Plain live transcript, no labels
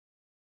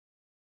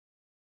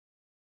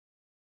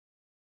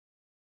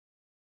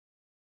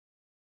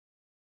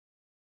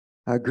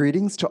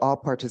Greetings to all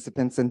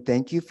participants and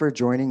thank you for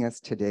joining us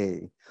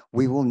today.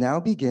 We will now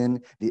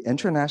begin the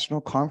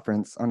International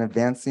Conference on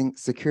Advancing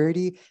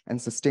Security and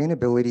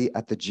Sustainability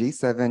at the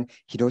G7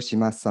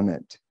 Hiroshima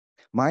Summit.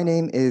 My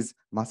name is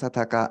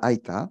Masataka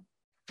Aita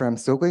from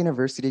Soka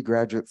University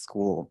Graduate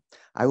School.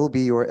 I will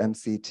be your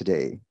MC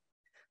today.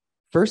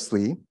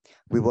 Firstly,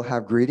 we will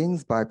have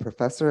greetings by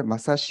Professor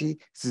Masashi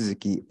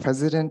Suzuki,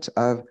 President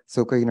of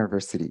Soka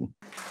University.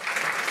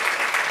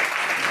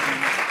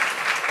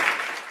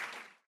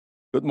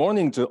 Good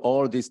morning to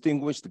all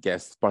distinguished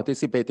guests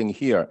participating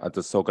here at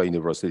the Soka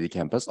University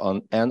campus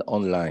and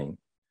online.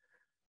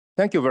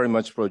 Thank you very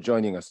much for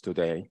joining us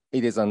today.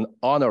 It is an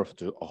honor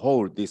to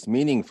hold this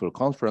meaningful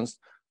conference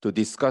to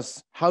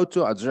discuss how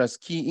to address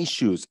key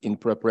issues in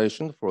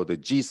preparation for the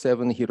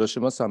G7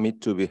 Hiroshima Summit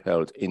to be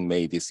held in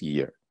May this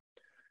year.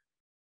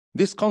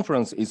 This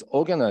conference is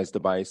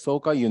organized by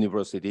Soka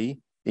University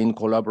in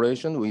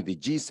collaboration with the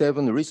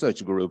G7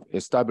 research group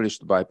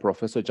established by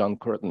Professor John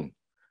Kirton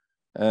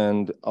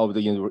and of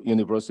the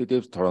University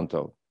of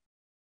Toronto,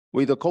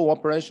 with the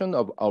cooperation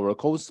of our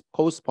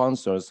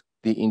co-sponsors,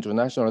 the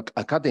International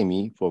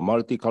Academy for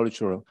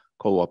Multicultural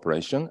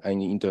Cooperation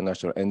and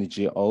International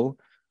NGO,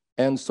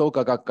 and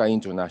Soka Gakkai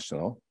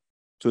International.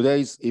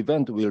 Today's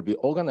event will be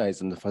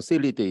organized and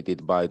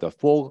facilitated by the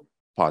four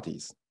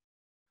parties.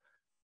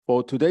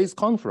 For today's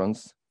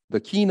conference,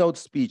 the keynote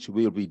speech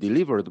will be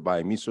delivered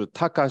by Mr.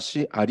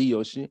 Takashi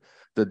Ariyoshi,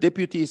 the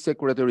Deputy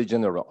Secretary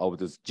General of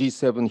the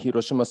G7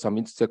 Hiroshima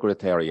Summit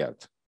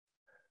Secretariat.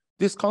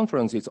 This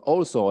conference is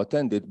also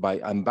attended by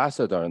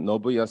Ambassador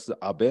Nobuyasu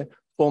Abe,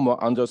 former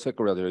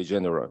Undersecretary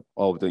General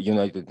of the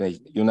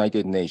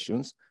United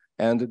Nations,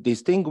 and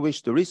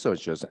distinguished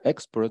researchers,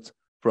 experts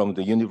from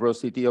the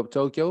University of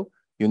Tokyo,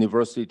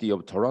 University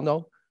of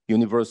Toronto,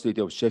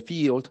 University of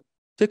Sheffield,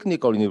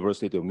 Technical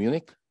University of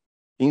Munich,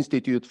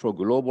 Institute for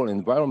Global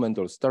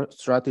Environmental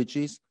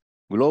Strategies,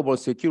 Global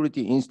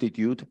Security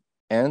Institute,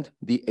 and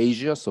the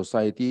Asia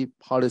Society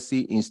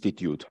Policy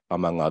Institute,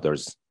 among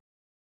others.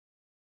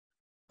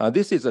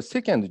 This is a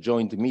second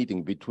joint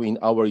meeting between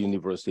our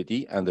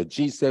university and the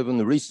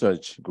G7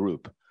 research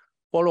group,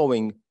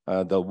 following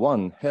the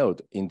one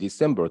held in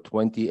December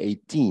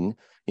 2018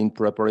 in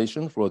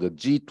preparation for the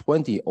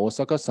G20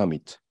 Osaka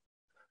Summit.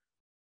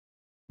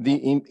 The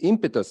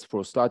impetus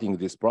for starting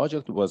this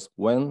project was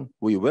when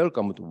we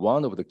welcomed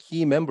one of the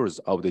key members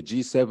of the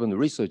G7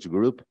 research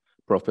group,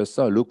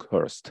 Professor Luke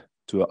Hurst,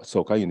 to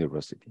Soka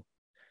University.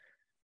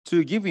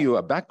 To give you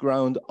a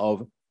background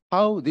of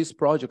how this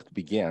project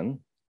began,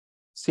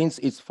 since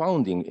its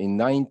founding in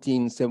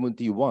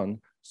 1971,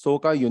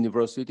 Soka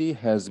University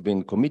has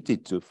been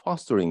committed to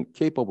fostering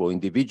capable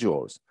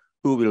individuals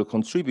who will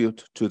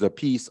contribute to the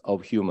peace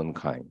of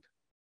humankind.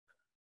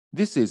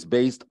 This is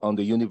based on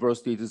the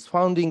university's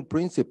founding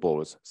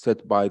principles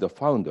set by the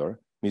founder,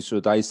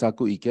 Mr.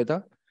 Daisaku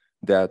Ikeda,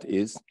 that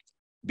is,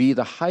 be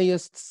the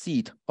highest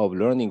seat of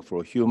learning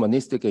for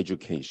humanistic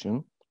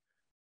education,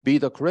 be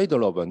the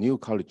cradle of a new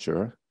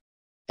culture,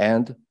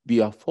 and be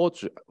a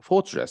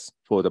fortress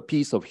for the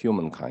peace of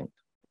humankind.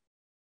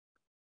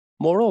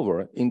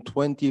 Moreover, in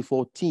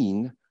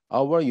 2014,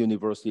 our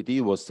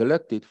university was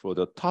selected for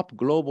the top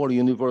global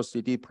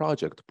university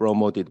project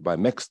promoted by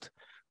MEXT,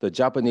 the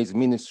Japanese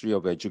Ministry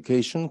of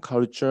Education,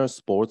 Culture,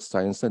 Sports,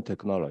 Science, and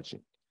Technology.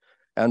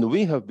 And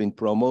we have been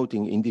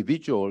promoting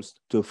individuals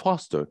to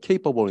foster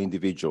capable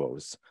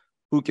individuals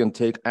who can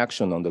take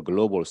action on the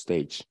global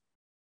stage.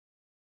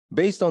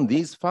 Based on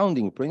these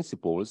founding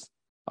principles,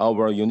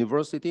 our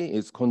university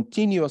is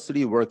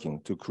continuously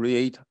working to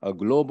create a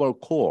global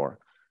core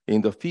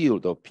in the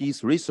field of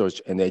peace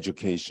research and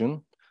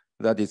education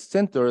that is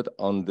centered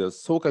on the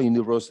Soka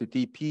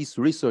University Peace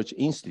Research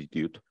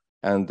Institute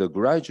and the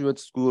Graduate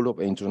School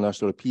of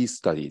International Peace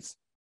Studies.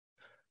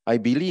 I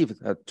believe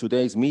that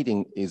today's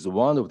meeting is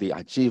one of the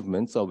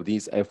achievements of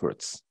these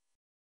efforts.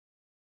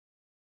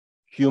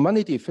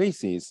 Humanity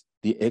faces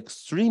the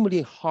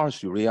extremely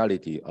harsh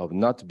reality of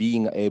not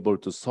being able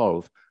to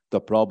solve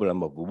the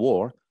problem of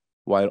war,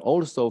 while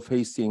also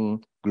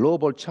facing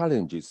global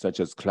challenges such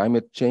as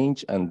climate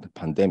change and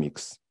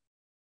pandemics.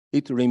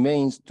 It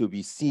remains to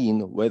be seen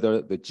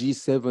whether the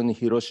G7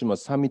 Hiroshima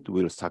Summit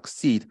will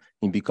succeed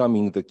in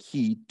becoming the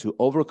key to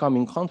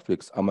overcoming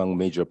conflicts among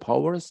major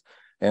powers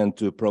and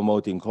to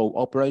promoting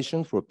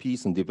cooperation for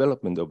peace and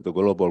development of the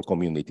global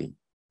community.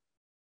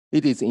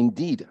 It is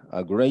indeed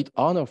a great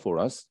honor for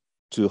us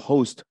to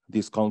host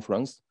this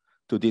conference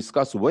to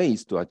discuss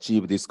ways to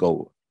achieve this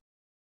goal.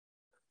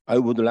 I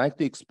would like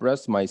to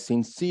express my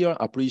sincere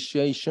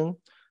appreciation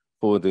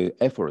for the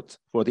efforts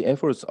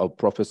of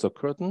Professor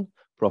Kirton,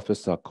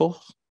 Professor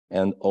Koch,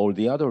 and all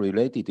the other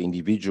related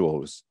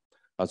individuals,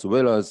 as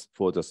well as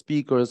for the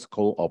speakers'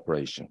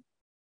 cooperation.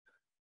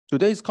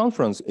 Today's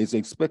conference is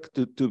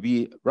expected to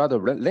be rather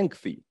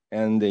lengthy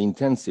and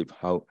intensive.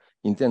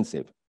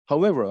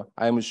 However,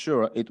 I'm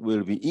sure it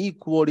will be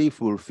equally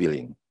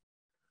fulfilling.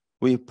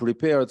 We've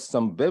prepared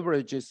some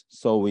beverages,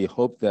 so we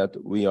hope that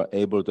we are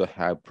able to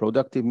have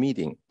productive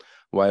meeting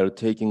while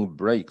taking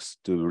breaks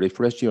to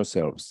refresh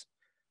yourselves.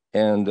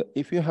 And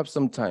if you have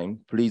some time,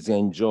 please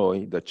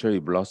enjoy the cherry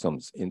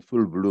blossoms in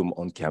full bloom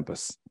on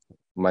campus.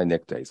 My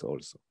neckties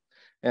also.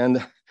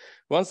 And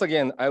once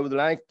again, I would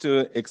like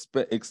to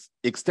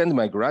extend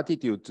my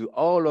gratitude to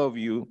all of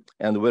you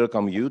and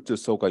welcome you to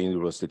Soka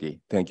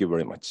University. Thank you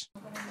very much.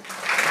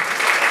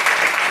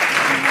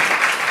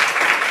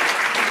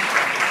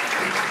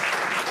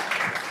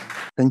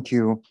 Thank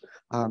you.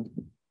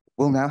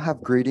 We'll now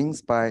have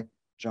greetings by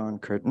John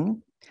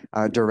Kirton,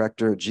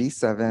 Director,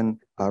 G7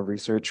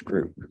 Research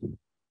Group.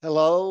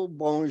 Hello,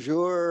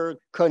 bonjour,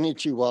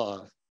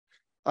 konnichiwa.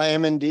 I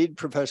am indeed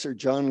Professor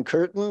John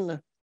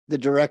Kirton, the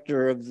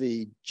Director of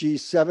the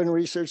G7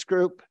 Research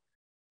Group,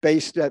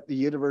 based at the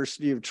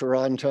University of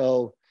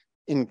Toronto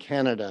in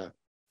Canada.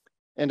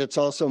 And it's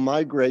also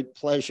my great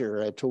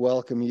pleasure to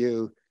welcome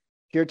you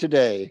here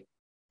today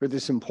for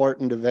this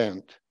important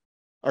event,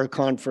 our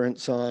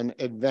conference on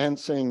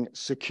advancing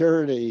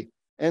security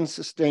and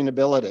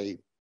sustainability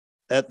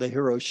at the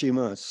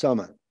Hiroshima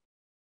Summit.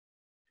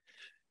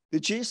 The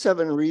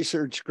G7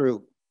 Research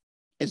Group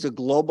is a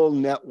global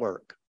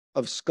network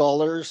of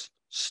scholars,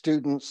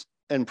 students,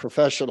 and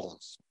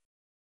professionals.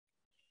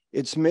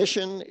 Its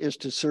mission is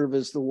to serve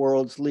as the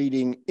world's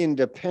leading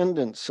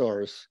independent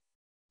source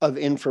of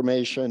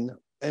information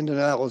and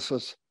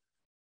analysis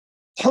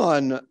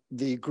on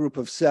the group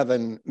of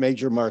 7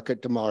 major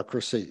market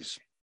democracies.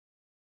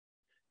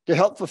 To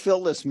help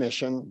fulfill this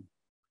mission,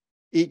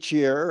 each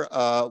year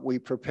we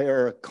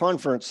prepare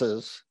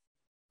conferences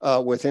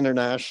with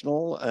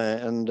international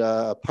and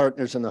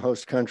partners in the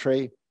host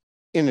country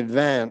in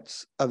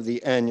advance of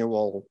the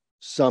annual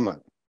summit.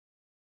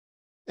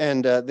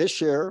 And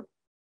this year,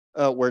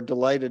 we're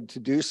delighted to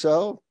do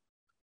so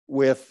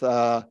with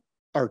our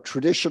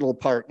traditional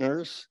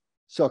partners,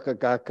 Soka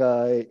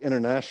Gakkai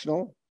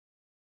International,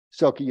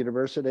 Soka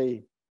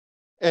University,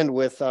 and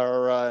with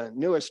our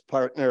newest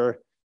partner,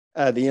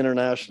 the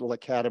International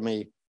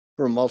Academy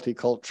for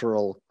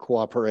Multicultural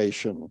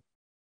Cooperation.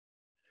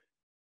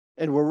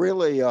 And we're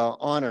really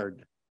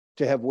honored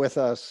to have with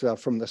us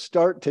from the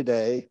start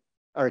today,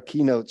 our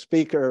keynote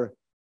speaker,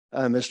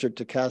 Mr.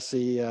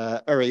 Takashi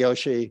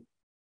Ariyoshi,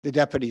 the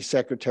Deputy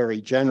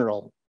Secretary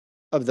General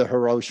of the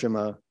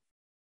Hiroshima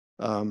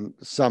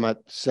Summit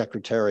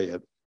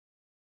Secretariat.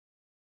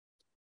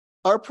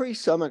 Our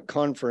pre-summit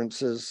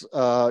conferences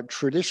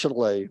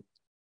traditionally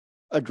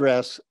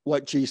address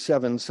what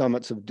G7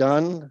 summits have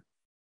done,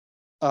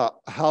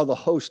 how the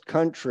host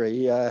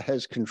country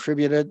has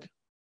contributed,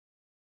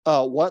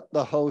 what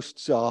the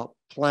host's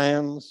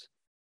plans,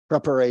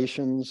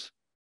 preparations,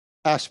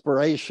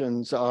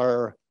 aspirations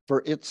are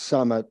for its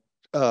summit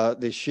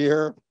this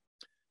year,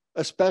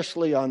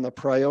 especially on the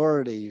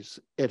priorities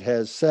it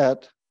has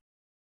set,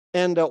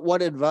 and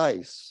what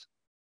advice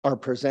our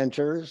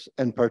presenters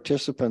and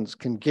participants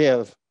can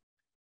give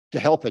to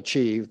help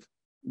achieve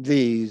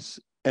these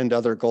and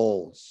other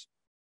goals.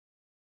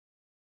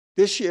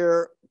 This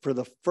year, for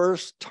the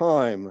first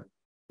time,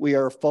 we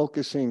are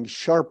focusing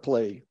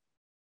sharply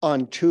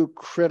on 2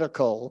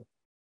 critical,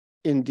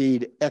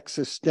 indeed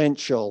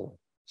existential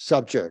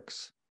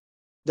subjects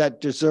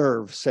that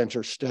deserve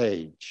center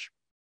stage.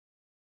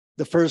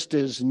 The first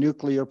is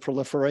nuclear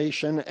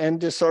proliferation and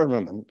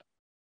disarmament.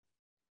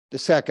 The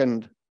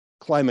second,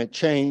 climate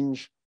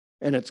change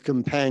and its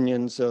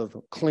companions of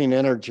clean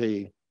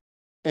energy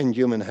and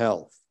human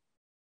health.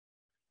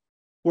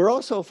 We're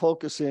also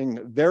focusing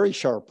very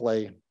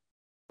sharply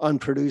on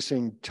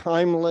producing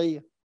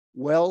timely,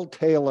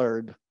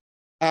 well-tailored,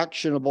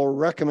 actionable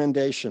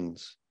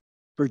recommendations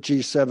for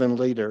G7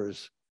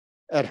 leaders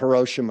at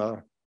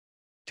Hiroshima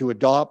to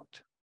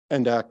adopt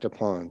and act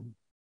upon.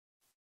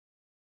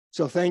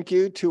 So thank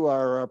you to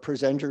our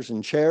presenters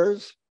and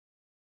chairs,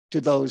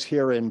 to those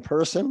here in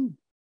person,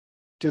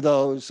 to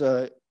those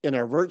in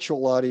our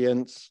virtual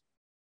audience,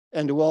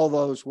 and to all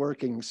those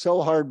working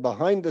so hard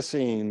behind the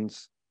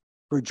scenes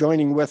for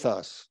joining with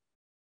us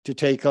to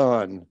take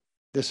on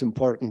this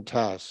important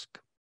task.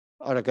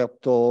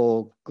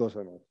 Arigatou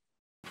gozaimasu.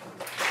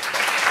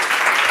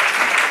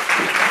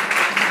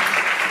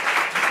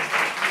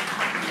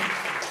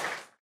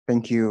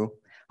 Thank you.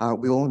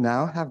 We will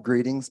now have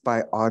greetings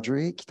by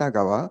Audrey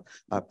Kitagawa,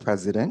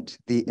 President,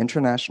 the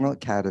International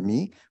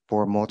Academy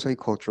for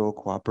Multicultural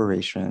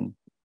Cooperation.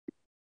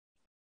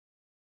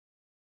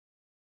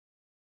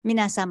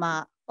 皆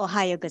様、お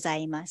はようござ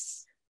いま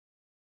す。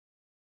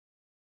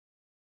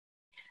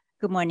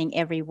Good morning,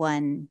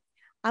 everyone.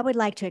 I would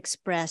like to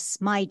express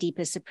my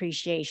deepest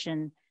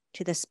appreciation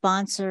to the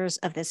sponsors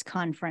of this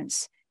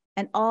conference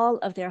and all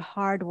of their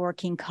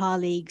hardworking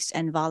colleagues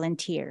and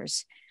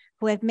volunteers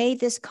who have made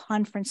this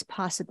conference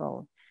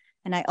possible.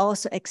 And I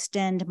also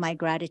extend my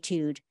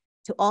gratitude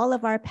to all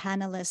of our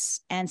panelists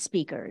and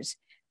speakers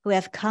who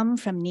have come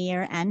from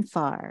near and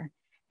far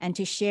and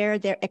to share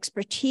their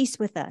expertise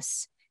with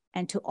us,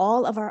 and to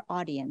all of our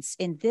audience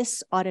in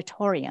this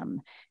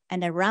auditorium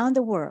and around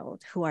the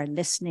world who are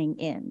listening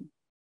in.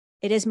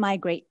 It is my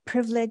great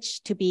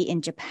privilege to be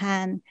in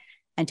Japan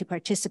and to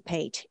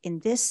participate in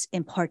this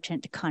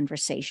important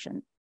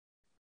conversation.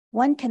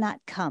 One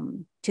cannot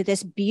come to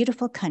this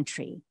beautiful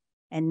country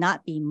and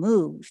not be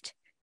moved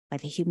by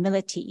the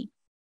humility,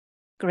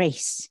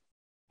 grace,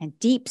 and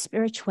deep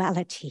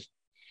spirituality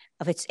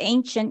of its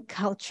ancient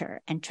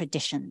culture and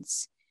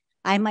traditions.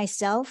 I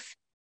myself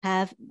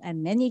have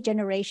many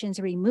generations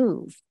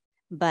removed,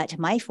 but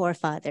my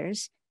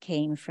forefathers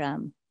came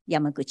from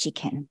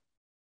Yamaguchi-ken.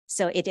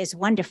 So it is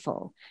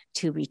wonderful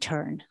to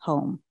return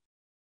home.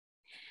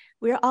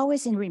 We are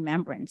always in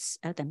remembrance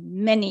of the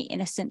many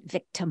innocent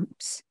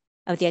victims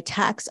of the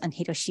attacks on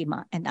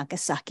Hiroshima and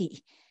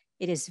Nagasaki.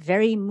 It is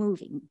very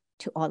moving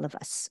to all of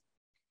us.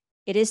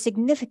 It is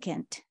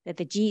significant that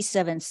the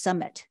G7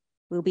 summit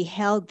will be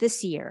held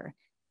this year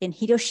in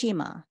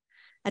Hiroshima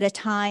at a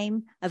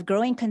time of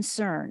growing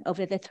concern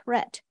over the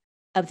threat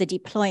of the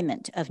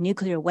deployment of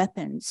nuclear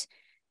weapons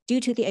due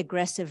to the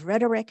aggressive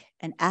rhetoric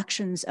and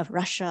actions of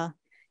Russia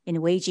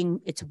in waging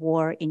its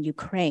war in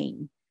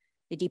Ukraine,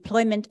 the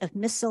deployment of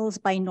missiles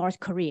by North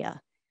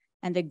Korea,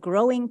 and the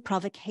growing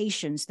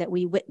provocations that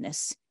we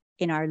witness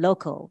in our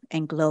local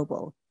and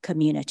global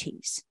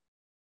communities.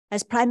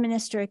 As Prime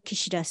Minister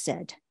Kishida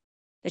said,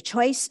 the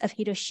choice of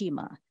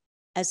Hiroshima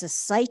as a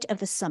site of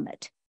the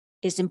summit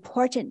is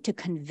important to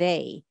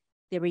convey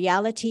the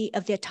reality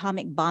of the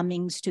atomic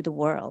bombings to the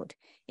world,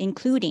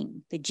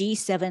 including the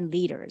G7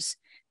 leaders,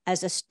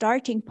 as a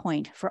starting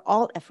point for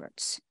all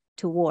efforts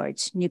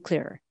towards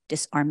nuclear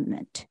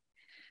disarmament.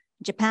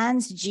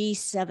 Japan's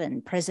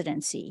G7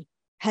 presidency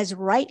has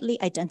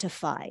rightly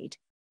identified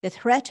the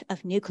threat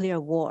of nuclear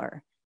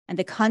war and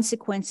the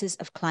consequences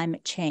of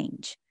climate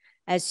change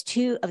as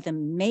two of the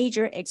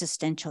major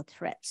existential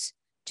threats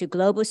to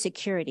global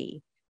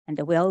security and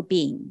the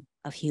well-being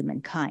of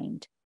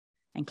humankind.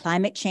 And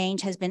climate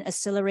change has been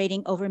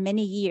accelerating over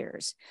many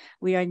years.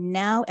 We are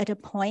now at a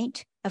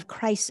point of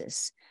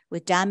crisis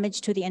with damage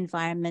to the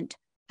environment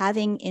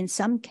having, in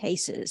some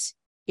cases,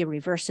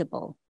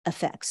 irreversible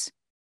effects.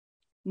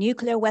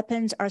 Nuclear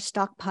weapons are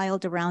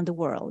stockpiled around the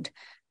world,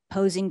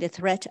 posing the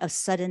threat of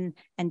sudden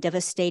and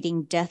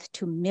devastating death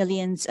to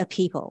millions of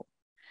people.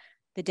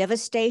 The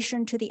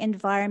devastation to the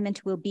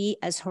environment will be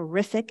as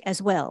horrific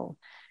as well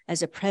as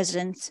the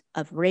presence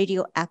of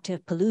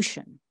radioactive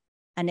pollution,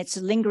 and its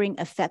lingering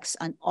effects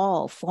on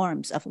all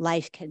forms of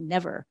life can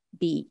never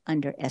be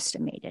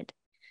underestimated.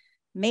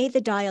 May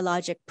the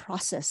dialogic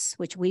process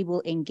which we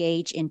will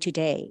engage in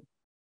today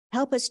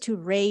help us to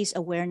raise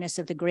awareness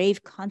of the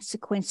grave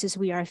consequences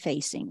we are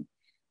facing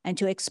and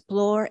to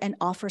explore and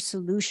offer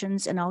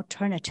solutions and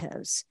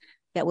alternatives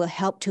that will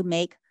help to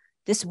make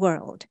this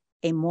world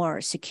a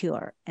more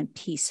secure and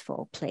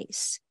peaceful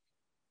place.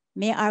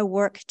 May our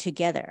work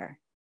together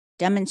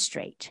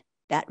demonstrate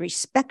that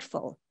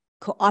respectful,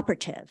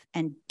 cooperative,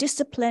 and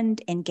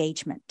disciplined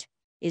engagement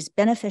is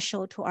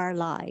beneficial to our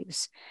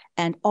lives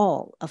and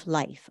all of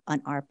life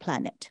on our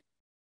planet.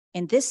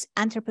 In this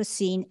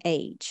Anthropocene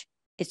age,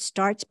 it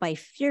starts by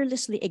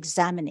fearlessly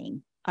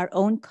examining our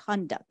own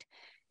conduct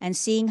and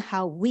seeing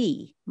how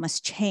we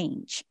must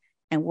change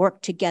and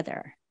work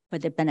together for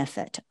the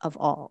benefit of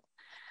all.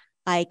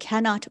 I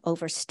cannot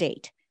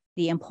overstate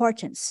the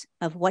importance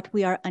of what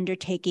we are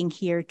undertaking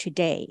here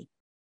today,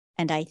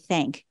 and I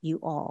thank you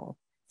all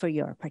for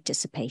your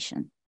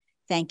participation.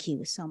 Thank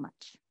you so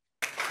much.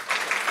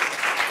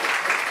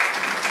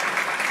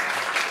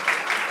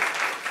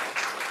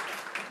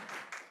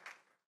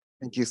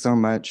 Thank you so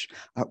much.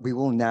 We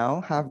will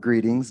now have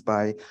greetings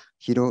by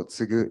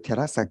Hirotsugu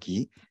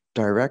Terasaki,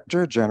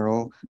 Director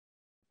General,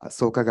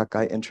 Soka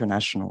Gakkai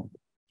International.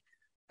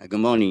 Good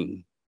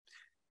morning.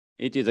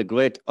 It is a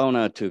great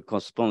honor to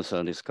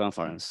co-sponsor this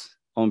conference.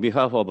 On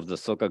behalf of the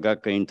Soka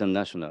Gakkai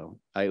International,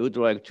 I would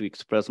like to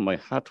express my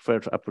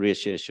heartfelt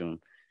appreciation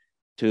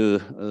to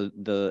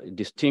the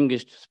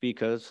distinguished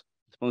speakers,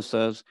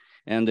 sponsors,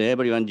 and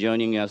everyone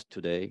joining us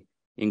today,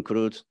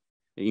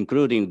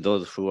 including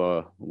those who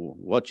are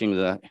watching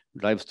the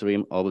live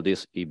stream of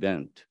this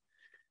event.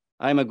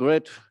 I'm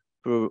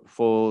grateful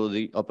for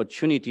the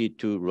opportunity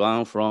to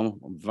learn from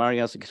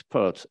various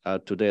experts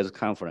at today's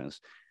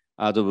conference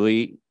as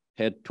we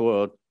head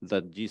toward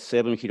the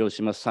G7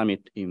 Hiroshima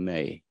Summit in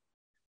May.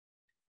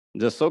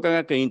 The Soka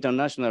Gakkai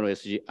International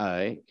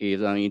SGI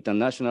is an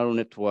international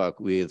network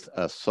with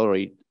a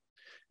solid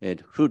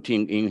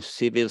footing in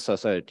civil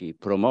society,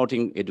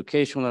 promoting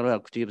educational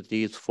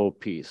activities for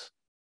peace.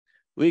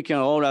 We can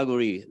all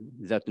agree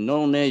that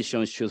no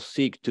nation should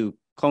seek to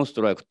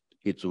construct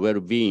its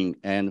well-being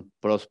and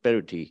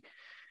prosperity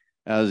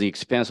at the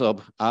expense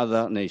of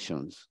other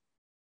nations.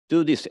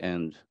 To this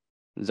end,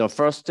 the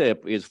first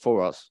step is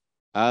for us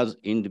as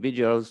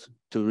individuals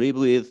to live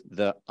with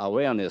the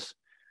awareness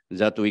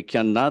that we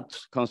cannot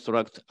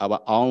construct our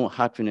own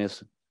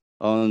happiness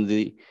on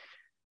the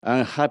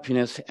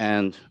unhappiness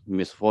and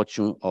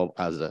misfortune of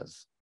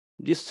others.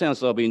 This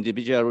sense of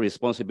individual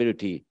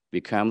responsibility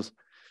becomes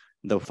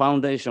the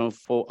foundation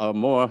for a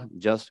more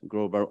just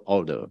global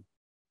order.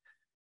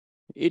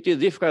 It is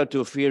difficult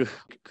to feel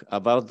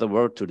about the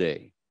world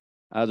today.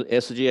 As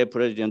SGA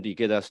President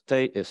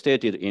Ikeda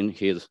stated in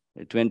his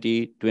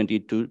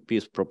 2022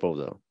 peace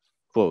proposal,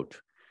 quote,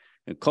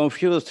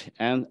 confused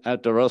and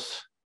at a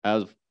loss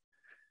as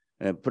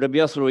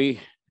previously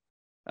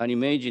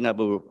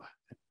unimaginable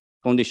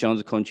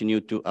conditions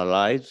continue to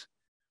arise,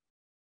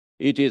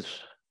 it is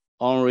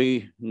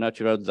only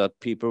natural that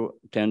people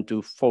tend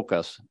to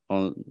focus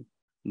on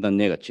the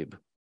negative.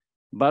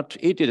 But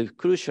it is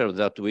crucial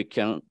that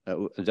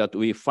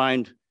we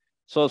find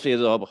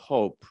sources of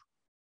hope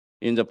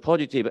in the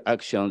positive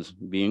actions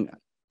being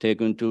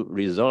taken to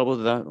resolve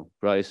the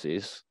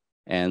crisis,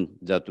 and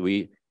that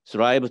we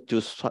strive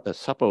to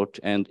support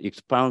and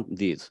expand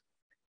these,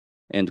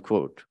 end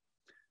quote.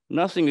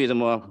 Nothing is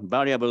more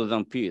valuable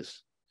than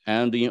peace,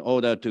 and in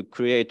order to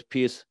create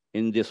peace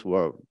in this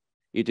world,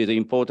 it is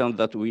important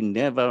that we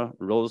never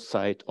lose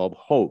sight of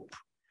hope.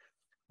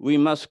 We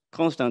must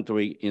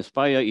constantly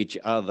inspire each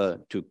other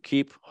to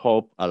keep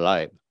hope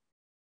alive.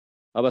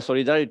 Our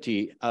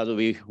solidarity as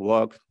we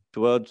work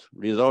towards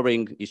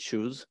resolving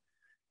issues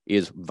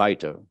is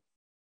vital.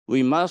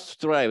 We must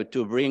strive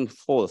to bring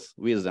forth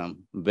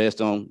wisdom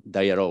based on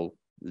dialogue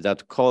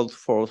that calls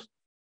forth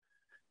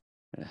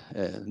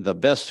the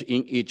best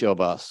in each of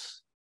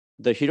us.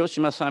 The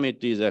Hiroshima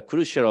Summit is a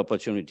crucial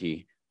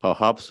opportunity,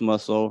 perhaps more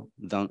so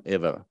than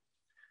ever.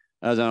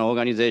 As an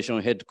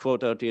organization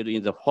headquartered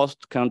in the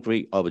host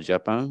country of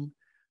Japan,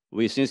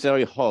 we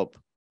sincerely hope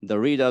the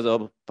leaders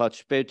of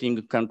participating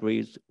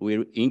countries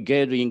will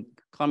engage in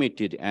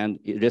committed and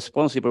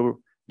responsible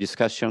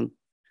discussion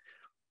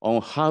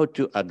on how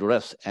to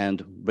address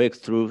and break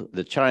through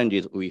the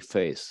challenges we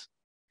face.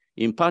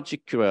 In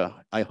particular,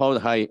 I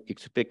hold high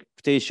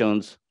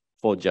expectations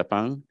for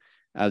Japan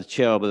as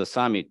chair of the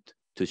summit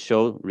to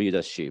show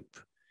leadership.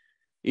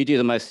 It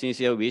is my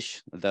sincere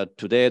wish that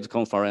today's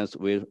conference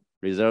will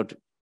result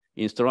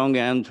in strong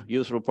and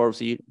useful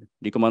policy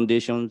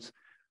recommendations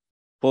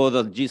for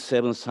the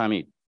G7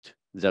 summit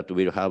that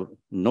will have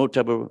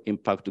notable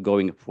impact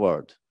going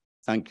forward.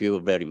 Thank you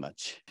very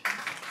much.